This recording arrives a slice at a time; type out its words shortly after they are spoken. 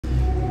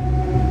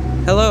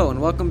Hello and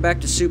welcome back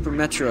to Super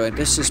Metroid.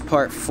 This is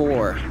part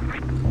 4.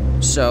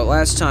 So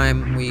last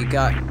time we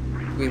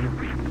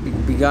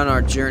begun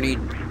our journey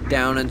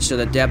down into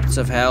the depths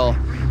of hell,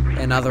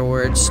 in other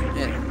words,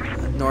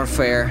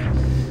 Norfair,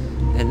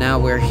 and now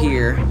we're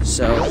here.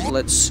 So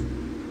let's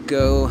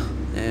go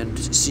and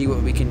see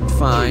what we can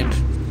find.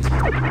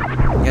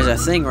 There's a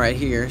thing right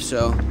here,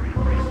 so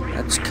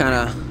that's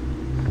kind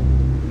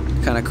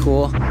of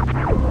cool.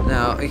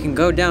 Now we can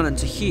go down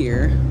into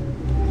here.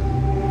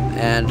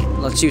 And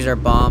let's use our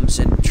bombs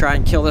and try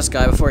and kill this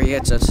guy before he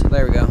hits us.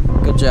 There we go.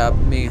 Good job,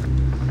 me.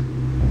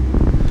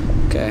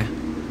 Okay.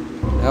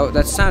 Oh,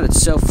 that sounded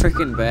so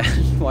freaking bad.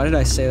 Why did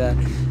I say that?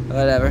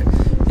 Whatever.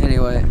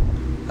 Anyway,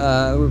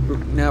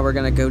 now we're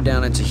gonna go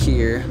down into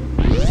here.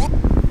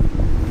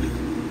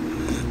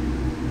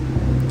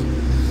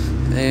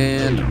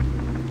 And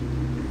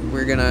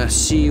we're gonna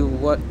see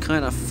what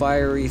kind of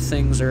fiery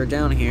things are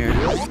down here.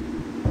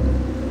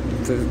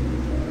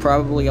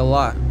 Probably a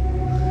lot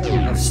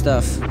of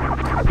stuff.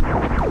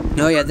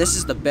 Oh yeah, this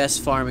is the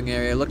best farming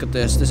area. Look at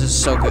this. This is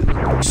so good.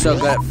 So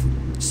good.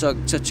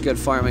 Such good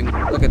farming.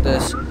 Look at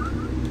this.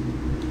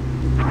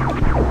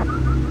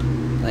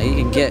 Like, you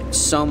can get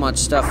so much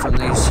stuff from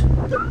these.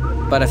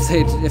 But if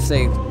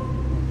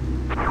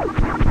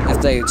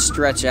they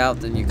stretch out,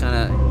 then you're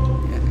kind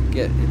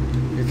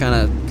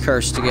of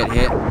cursed to get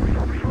hit.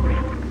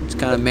 It's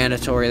kind of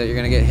mandatory that you're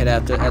gonna get hit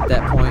at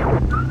that point.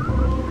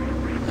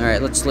 All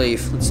right, let's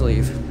leave. Let's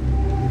leave.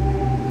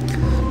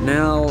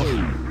 Now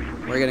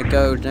we're gonna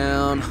go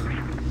down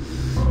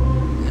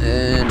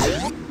and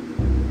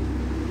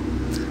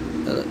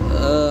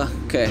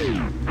okay.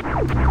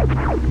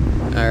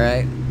 All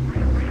right.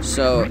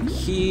 So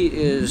he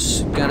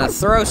is gonna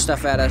throw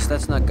stuff at us.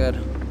 That's not good.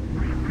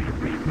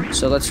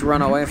 So let's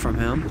run away from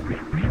him.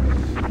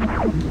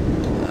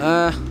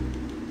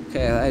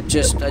 Okay. I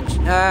just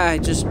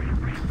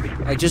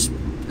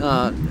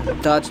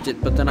dodged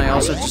it, but then I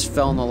also just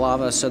fell in the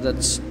lava. So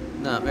that's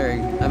not very.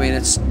 I mean,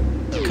 it's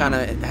kind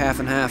of half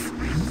and half.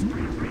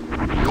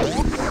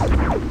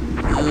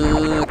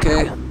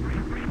 Okay.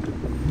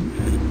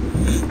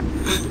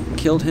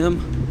 Killed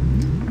him.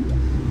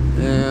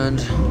 And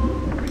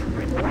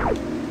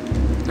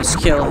let's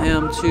kill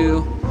him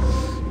too.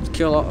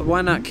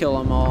 Why not kill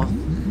them all?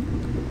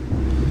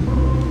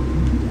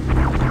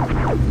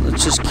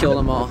 Let's just kill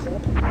them all.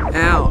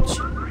 Ouch.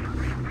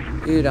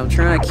 Dude, I'm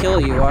trying to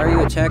kill you. Why are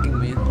you attacking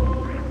me?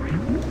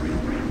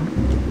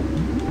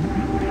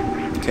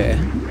 Okay.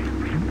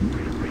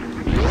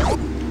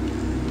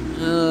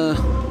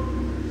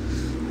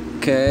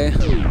 Okay.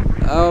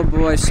 Oh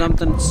boy,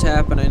 something's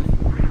happening.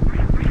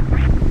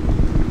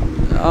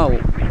 Oh,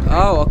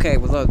 okay.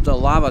 Well, the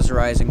lava's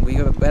rising.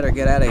 We better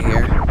get out of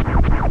here.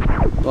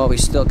 Well, we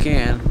still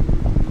can.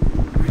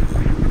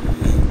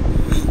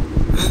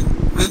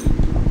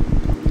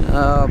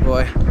 Oh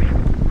boy.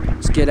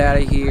 Let's get out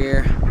of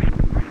here.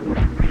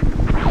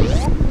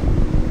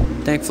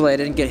 Thankfully, I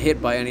didn't get hit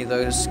by any of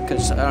those,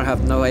 because I don't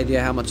have no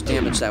idea how much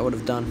damage that would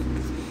have done.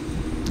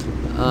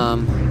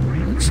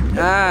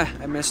 I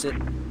missed it.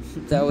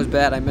 That was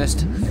bad. I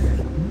missed.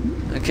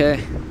 Okay.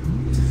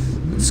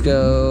 Let's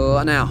go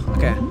now.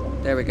 Okay.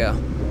 There we go.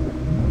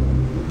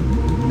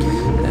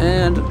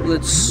 And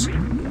let's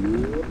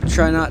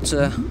try not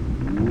to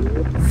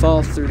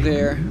fall through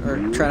there, or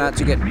try not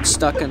to get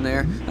stuck in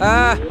there.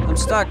 Ah! I'm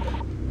stuck.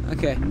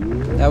 Okay.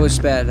 That was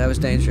bad. That was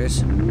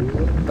dangerous.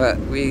 But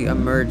we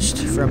emerged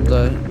from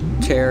the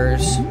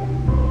terrors.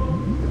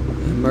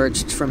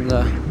 Emerged from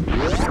the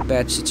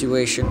bad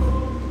situation.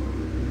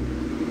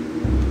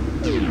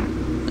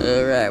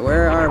 Alright,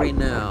 where are we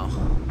now?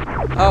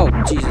 Oh,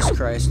 Jesus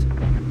Christ.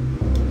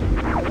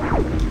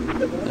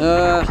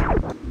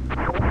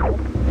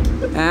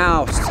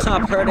 Ow,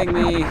 stop hurting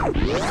me.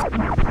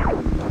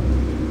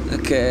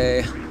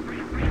 Okay.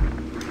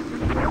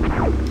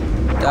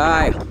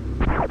 Die.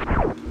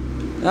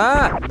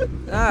 Ah!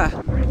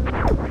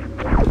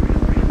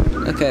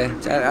 Okay,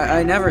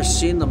 I never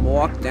seen them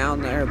walk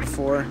down there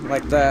before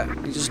like that.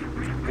 He just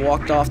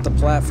walked off the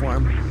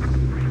platform.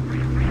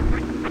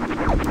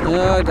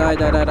 Oh, die.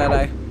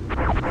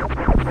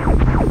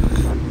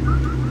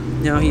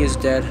 Now he is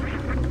dead.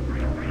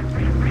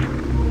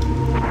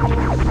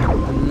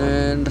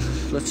 And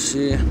let's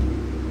see.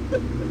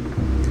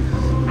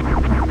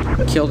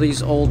 Kill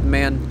these old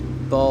man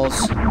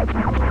balls.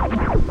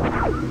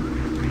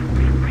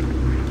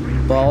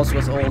 Balls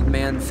with old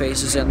man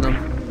faces in them.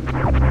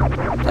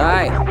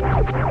 Die!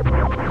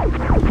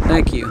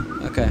 Thank you.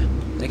 Okay.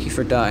 Thank you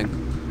for dying.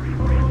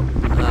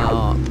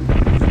 Oh.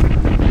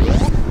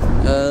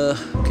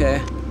 Okay.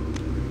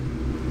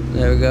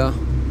 There we go.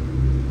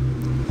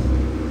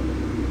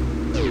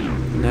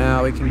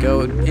 Now we can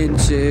go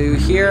into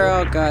here.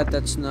 Oh god,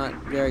 that's not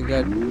very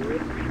good.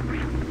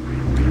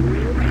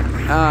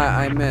 Ah,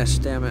 I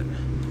missed, damn it.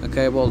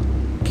 Okay, well,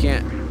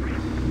 can't.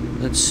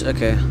 Let's,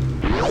 okay.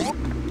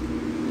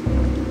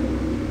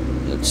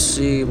 Let's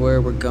see where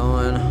we're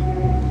going.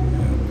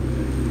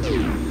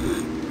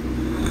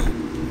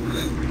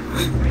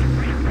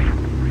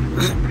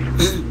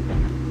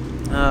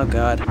 Oh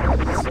god.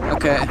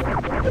 Okay.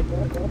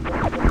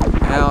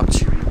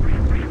 Ouch.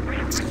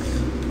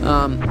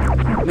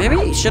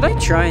 Maybe should I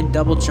try and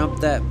double jump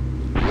that?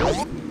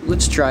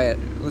 Let's try it.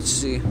 Let's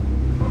see.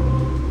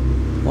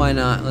 Why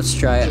not? Let's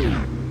try it.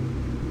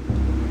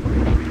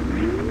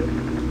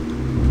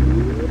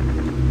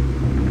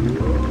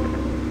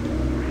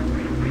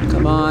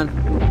 Come on.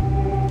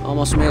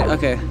 Almost made it.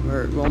 Okay,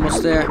 we're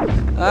almost there.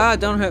 Ah,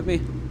 don't hit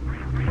me.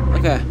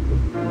 Okay.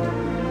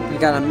 We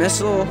got a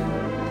missile,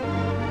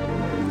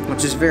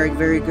 which is very,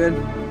 very good.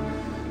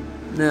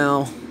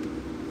 Now,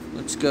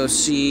 let's go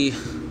see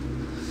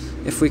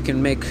if we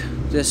can make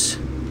this.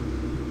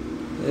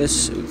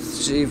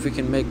 See if we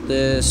can make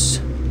this.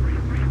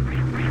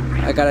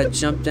 I gotta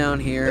jump down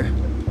here.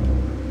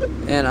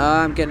 And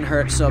I'm getting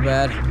hurt so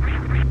bad.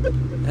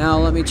 Now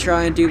let me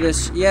try and do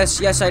this.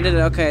 Yes, I did it.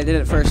 Okay, I did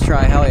it first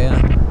try. Hell yeah.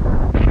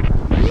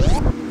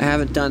 I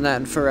haven't done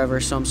that in forever,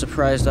 so I'm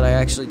surprised that I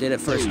actually did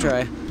it first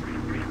try.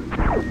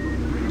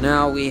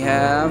 Now we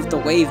have the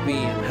wave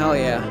beam. Hell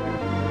yeah.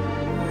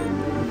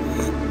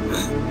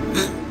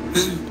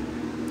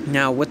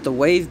 Now with the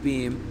wave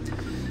beam,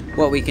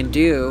 what we can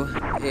do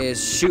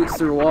is shoot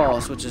through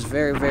walls, which is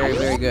very, very,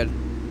 very good.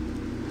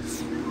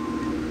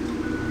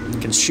 We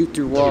can shoot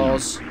through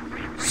walls,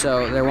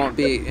 so there won't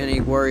be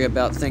any worry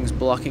about things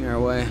blocking our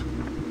way.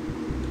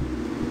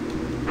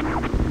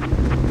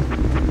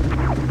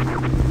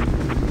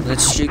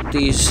 Let's shoot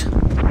these.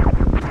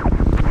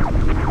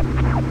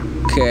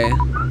 Okay.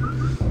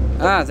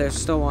 Ah, there's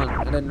still one.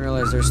 I didn't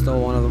realize there's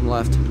still one of them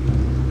left.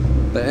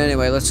 But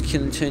anyway, let's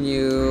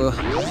continue.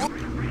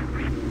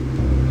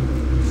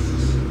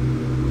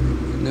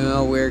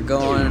 No, we're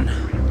going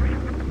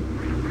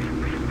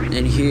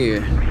in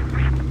here.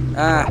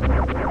 Ah.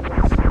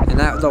 And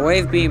the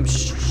wave beam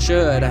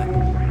should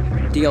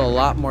deal a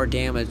lot more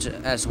damage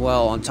as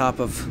well on top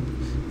of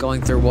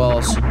going through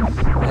walls.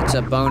 That's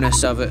a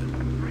bonus of it.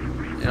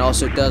 It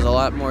also does a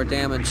lot more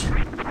damage,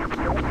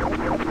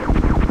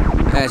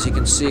 as you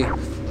can see.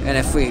 And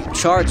if we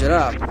charge it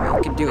up,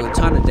 it can do a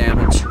ton of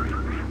damage.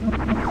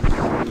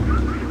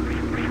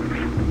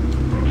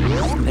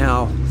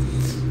 Now,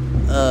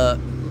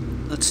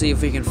 let's see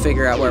if we can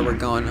figure out where we're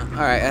going.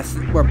 Alright,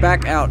 we're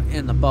back out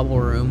in the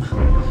bubble room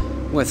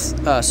with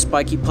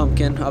Spiky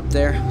Pumpkin up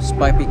there.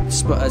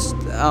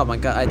 Oh my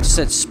god, I just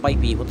said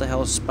Spipey. What the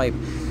hell is Spipe?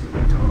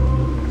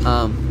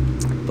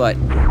 But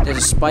there's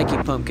a Spiky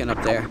Pumpkin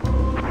up there.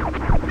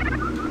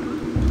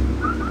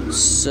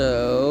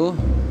 So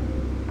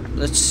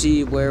let's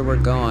see where we're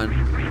going.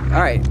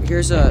 Alright,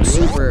 here's a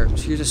super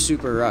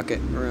rocket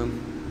room.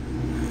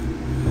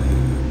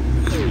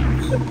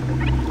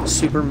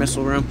 Super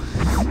missile room.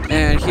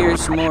 And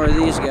here's more of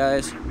these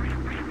guys.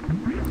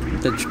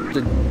 The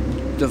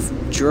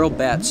drill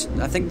bats.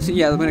 I think,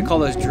 yeah, I'm gonna call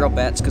those drill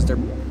bats because they're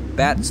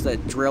bats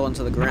that drill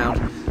into the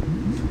ground.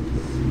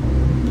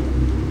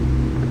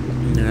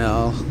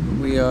 Now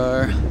we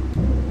are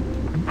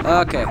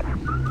okay.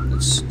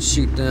 Let's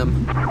shoot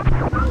them.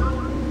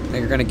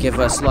 They're gonna give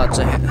us lots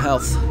of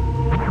health.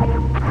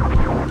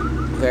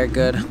 Very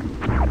good.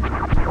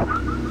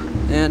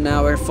 And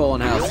now we're full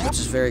in health, which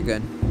is very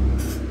good.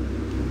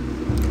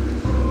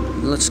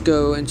 Let's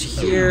go into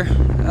here.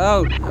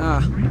 Oh,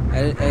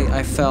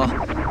 I fell.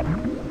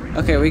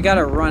 Okay, we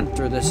gotta run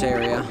through this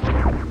area.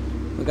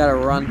 We gotta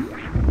run.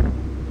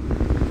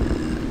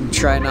 And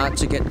try not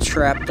to get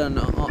trapped on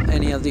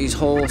any of these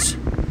holes.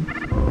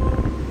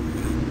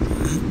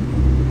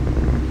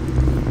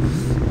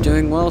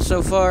 Doing well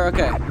so far?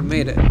 Okay, we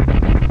made it.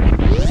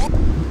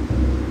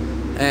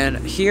 And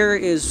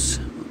here's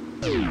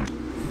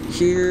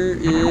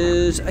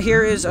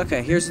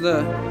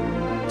the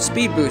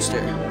speed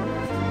booster.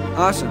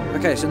 Awesome.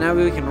 Okay, so now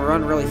we can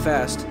run really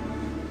fast.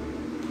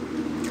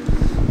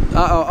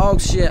 Uh-oh, oh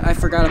shit, I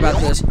forgot about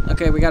this.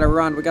 Okay, we gotta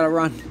run, we gotta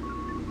run.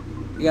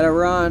 We gotta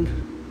run.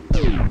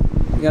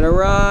 We gotta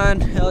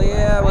run. Hell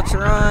yeah, let's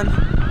run.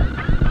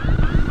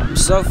 I'm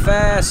so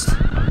fast.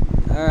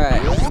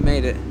 Alright, we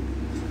made it.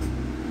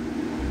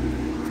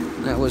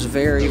 That was it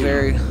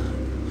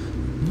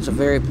was a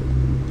very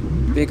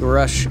big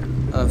rush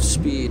of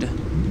speed.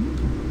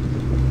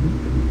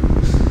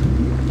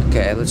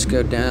 Okay, let's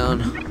go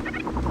down.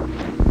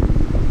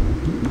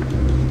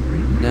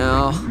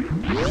 Now,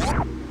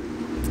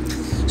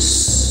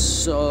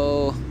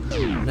 so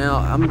now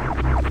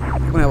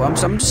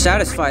I'm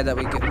satisfied that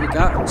we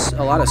got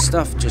a lot of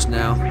stuff just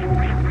now,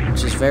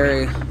 which is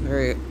very,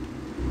 very,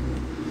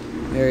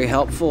 very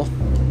helpful.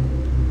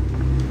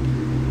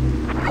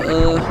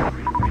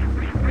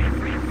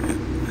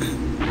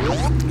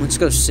 Let's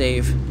go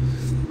save.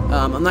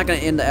 I'm not gonna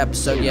end the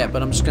episode yet,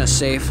 but I'm just gonna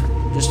save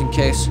just in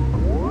case.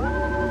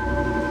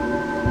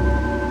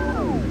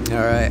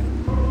 All right.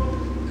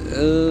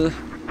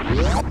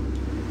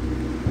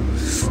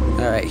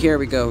 Alright, here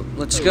we go.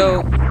 Let's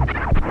go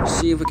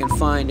see if we can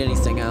find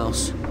anything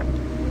else.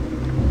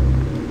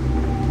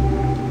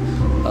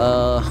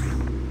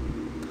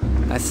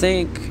 I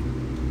think...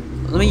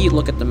 Let me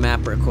look at the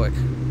map real quick.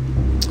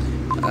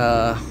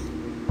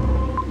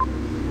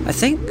 I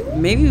think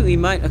maybe we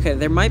might... Okay,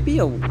 there might be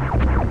a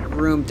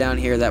room down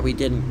here that we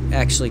didn't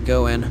actually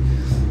go in,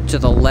 to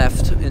the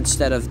left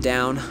instead of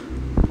down.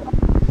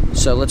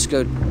 So let's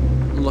go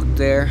look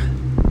there.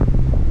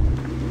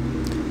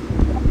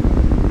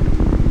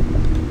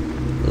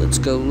 Let's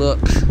go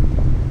look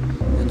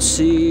and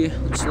see.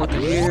 Let's look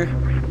in here.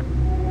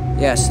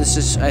 Yes, this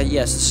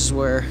is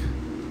where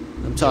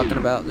I'm talking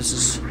about. This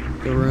is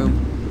the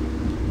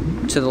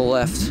room to the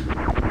left.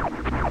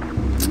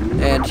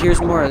 And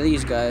here's more of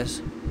these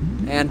guys.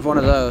 And one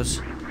of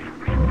those.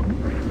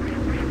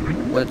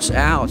 Which,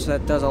 ouch,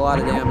 that does a lot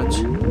of damage.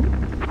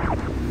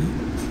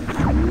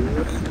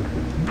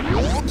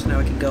 So now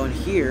we can go in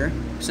here,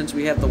 since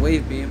we have the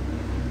wave beam,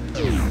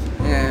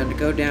 and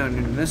go down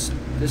in this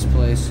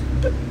place.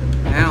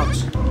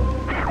 Ouch.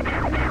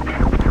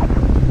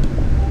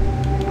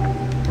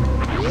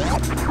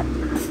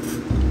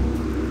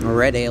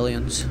 Red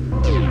aliens.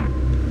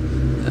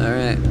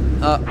 Alright.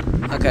 Oh,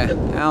 okay.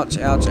 Ouch,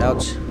 ouch,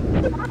 ouch.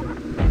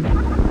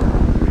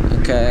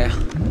 Okay.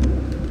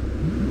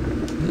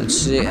 Let's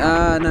see.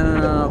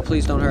 No,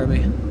 please don't hurt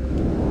me.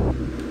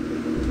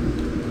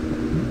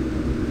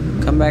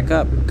 Come back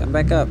up. Come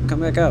back up.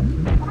 Come back up.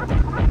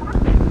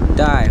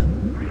 Die.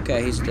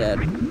 Okay, he's dead.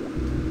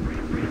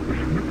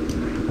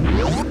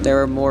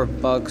 There are more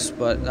bugs,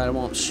 but I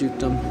won't shoot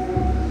them.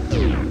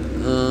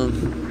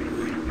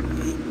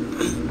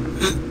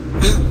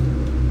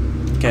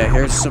 Okay,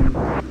 here's some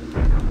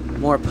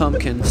more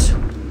pumpkins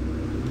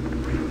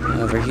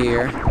over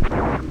here.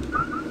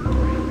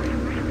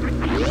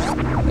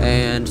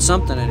 And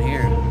something in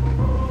here.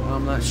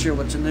 I'm not sure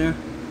what's in there.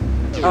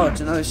 Oh,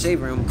 it's another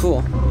save room.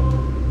 Cool.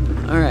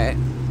 Alright.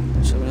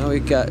 So now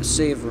we've got a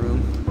save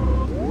room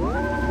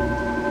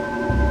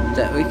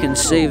that we can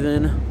save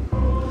in.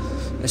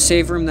 A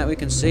save room that we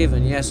can save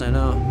in. Yes, I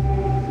know.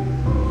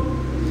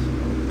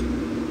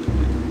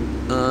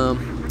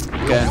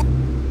 Okay.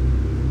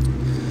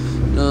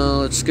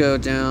 Let's go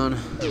down.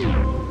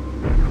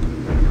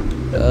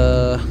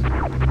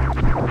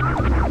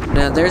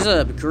 Now there's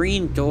a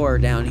green door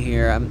down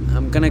here.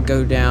 I'm gonna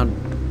go down.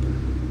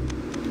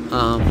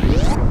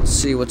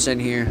 See what's in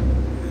here.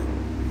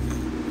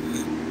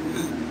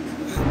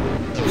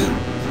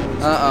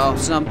 Uh-oh,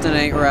 something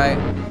ain't right.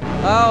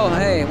 Oh,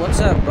 hey, what's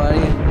up,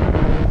 buddy?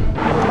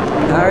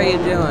 How are you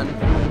doing?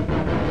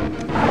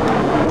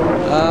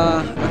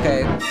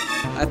 Okay.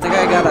 I think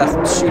I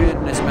gotta shoot it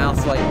in his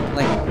mouth like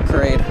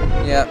Kraid.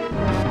 Yep.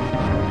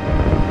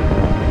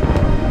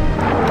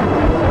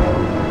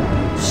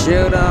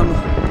 Shoot him.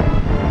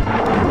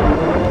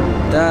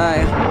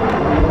 Die.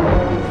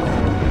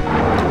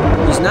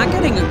 He's not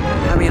getting...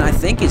 I mean, I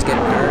think he's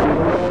getting hurt.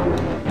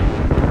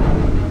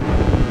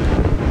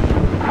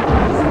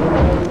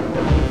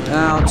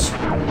 Ouch.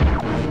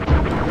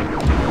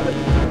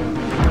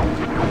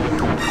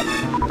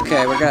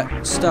 Okay, we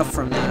got stuff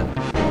from that.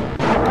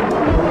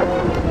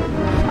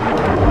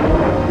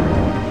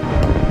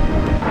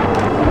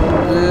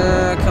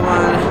 Come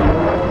on.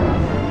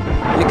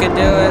 You can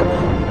do it.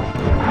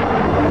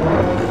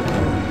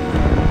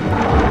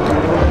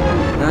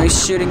 Now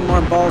he's shooting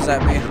more balls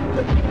at me.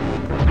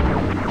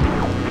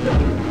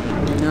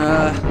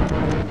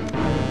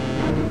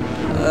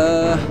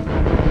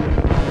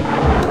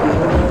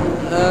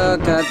 Oh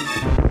god.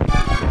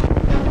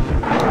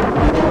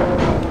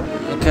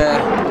 Okay.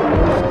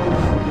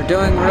 We're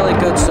doing really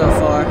good so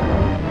far.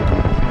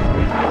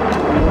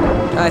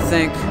 I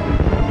think.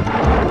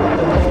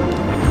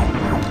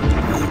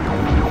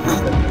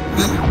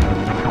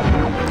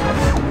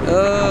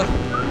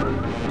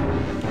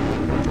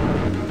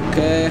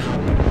 Okay.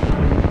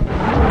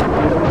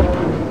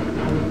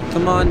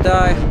 Come on,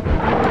 die.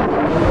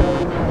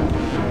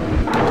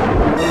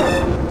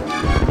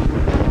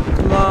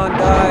 Come on,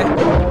 die.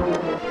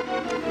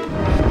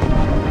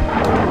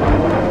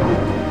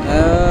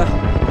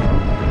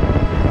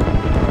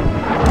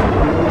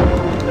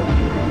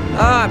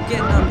 I'm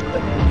getting him.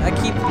 I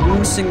keep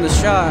missing the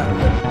shot.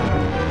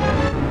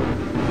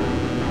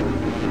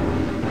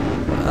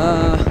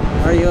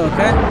 Are you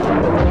okay?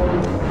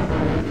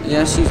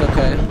 Yes, he's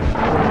okay.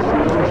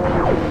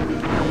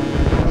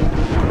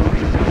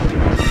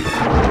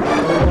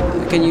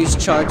 I can use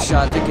charge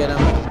shot to get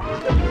him.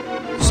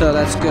 So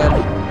that's good.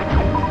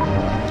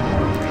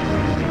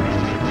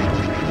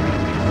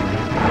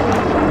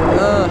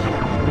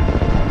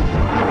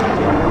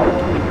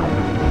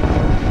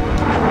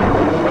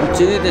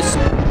 Dude, this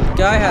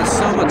guy has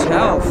so much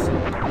health.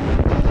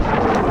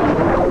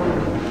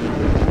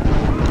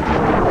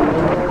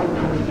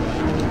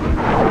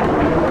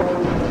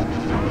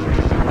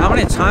 How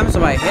many times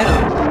have I hit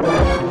him?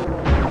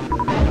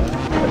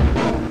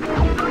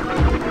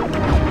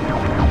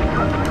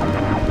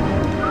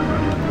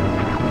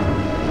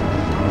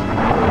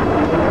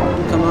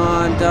 Come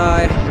on,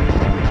 die.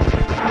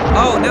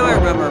 Oh, now I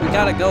remember. We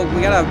gotta go.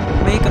 We gotta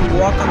make him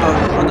walk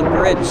on the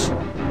bridge.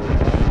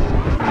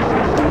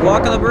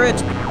 Walk on the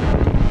bridge.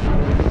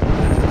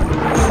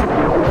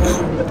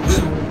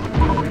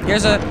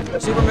 Here's a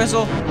super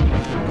missile.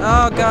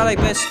 Oh god, I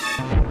missed.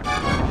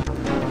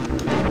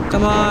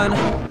 Come on.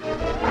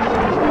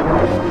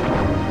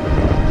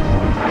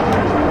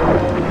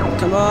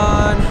 Come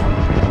on.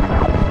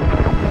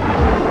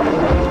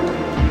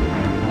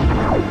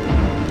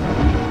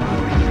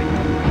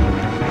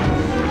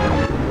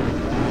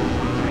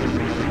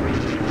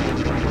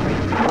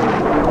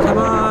 Come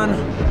on.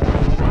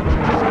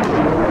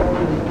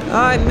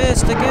 I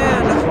missed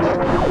again.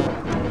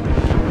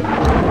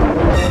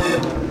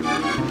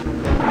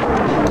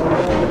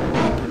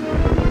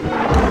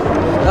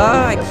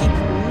 I keep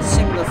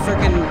missing the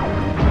friggin'...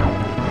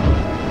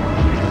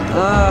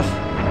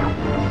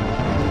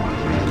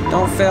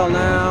 don't fail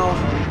now.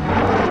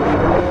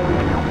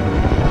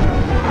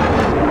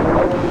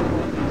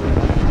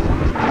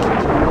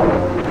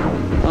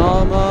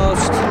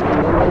 Almost.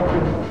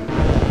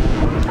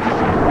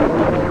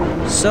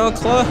 So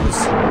close.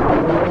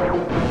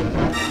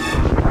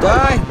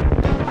 Die.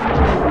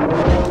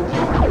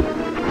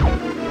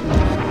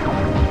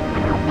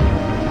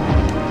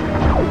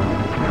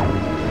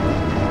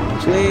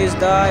 Please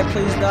die,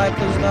 please die,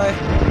 please die.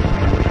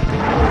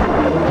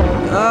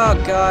 Oh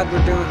god,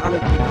 we're doing...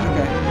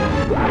 okay.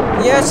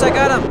 Yes, I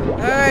got him!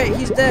 Alright,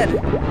 he's dead.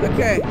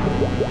 Okay.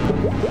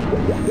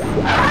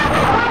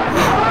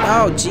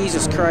 Oh,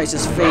 Jesus Christ,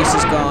 his face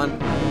is gone.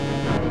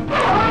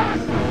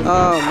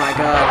 Oh my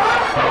god.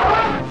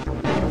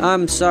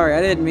 I'm sorry,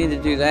 I didn't mean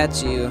to do that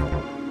to you.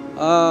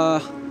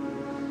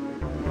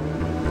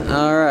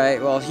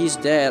 Alright, well, he's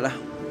dead.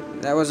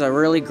 That was a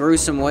really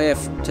gruesome way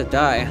to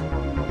die.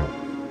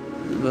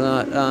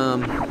 But, I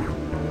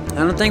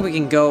don't think we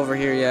can go over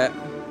here yet.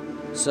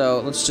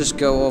 So, let's just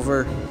go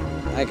over,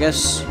 I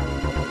guess.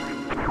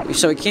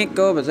 So, we can't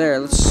go over there.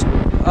 Let's,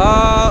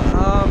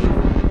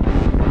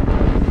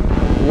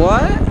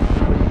 what?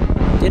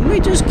 Didn't we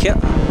just kill,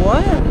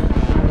 what?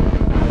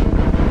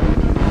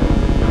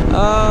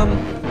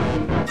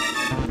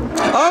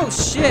 Oh,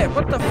 shit,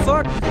 what the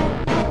fuck?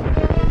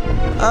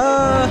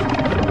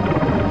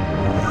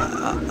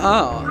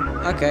 Oh,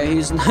 okay,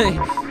 he's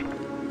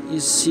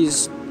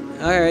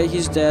alright,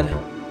 he's dead.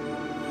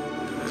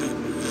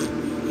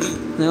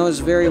 That was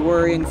very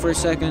worrying for a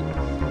second.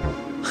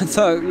 I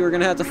thought we were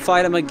gonna have to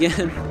fight him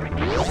again.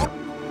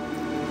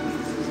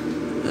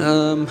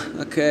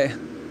 Okay.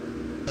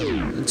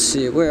 Let's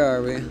see, where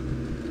are we?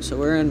 So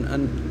we're in a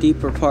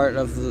deeper part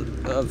of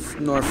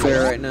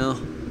Norfair right now.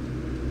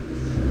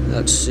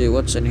 Let's see,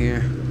 what's in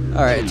here?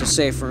 Alright, it's a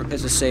safe room.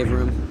 It's a save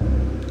room.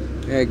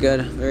 Very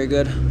good, very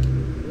good.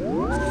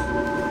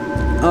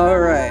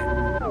 Alright.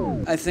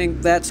 I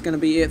think that's gonna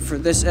be it for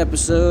this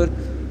episode.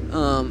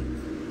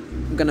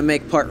 I'm gonna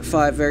make part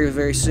 5 very,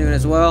 very soon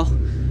as well.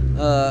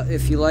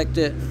 If you liked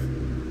it,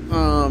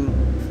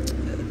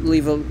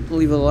 leave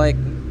a like,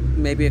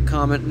 maybe a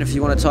comment, and if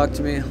you want to talk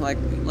to me, like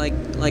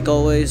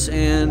always.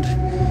 And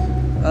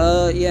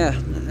yeah,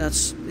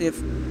 that's it.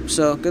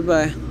 So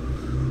goodbye.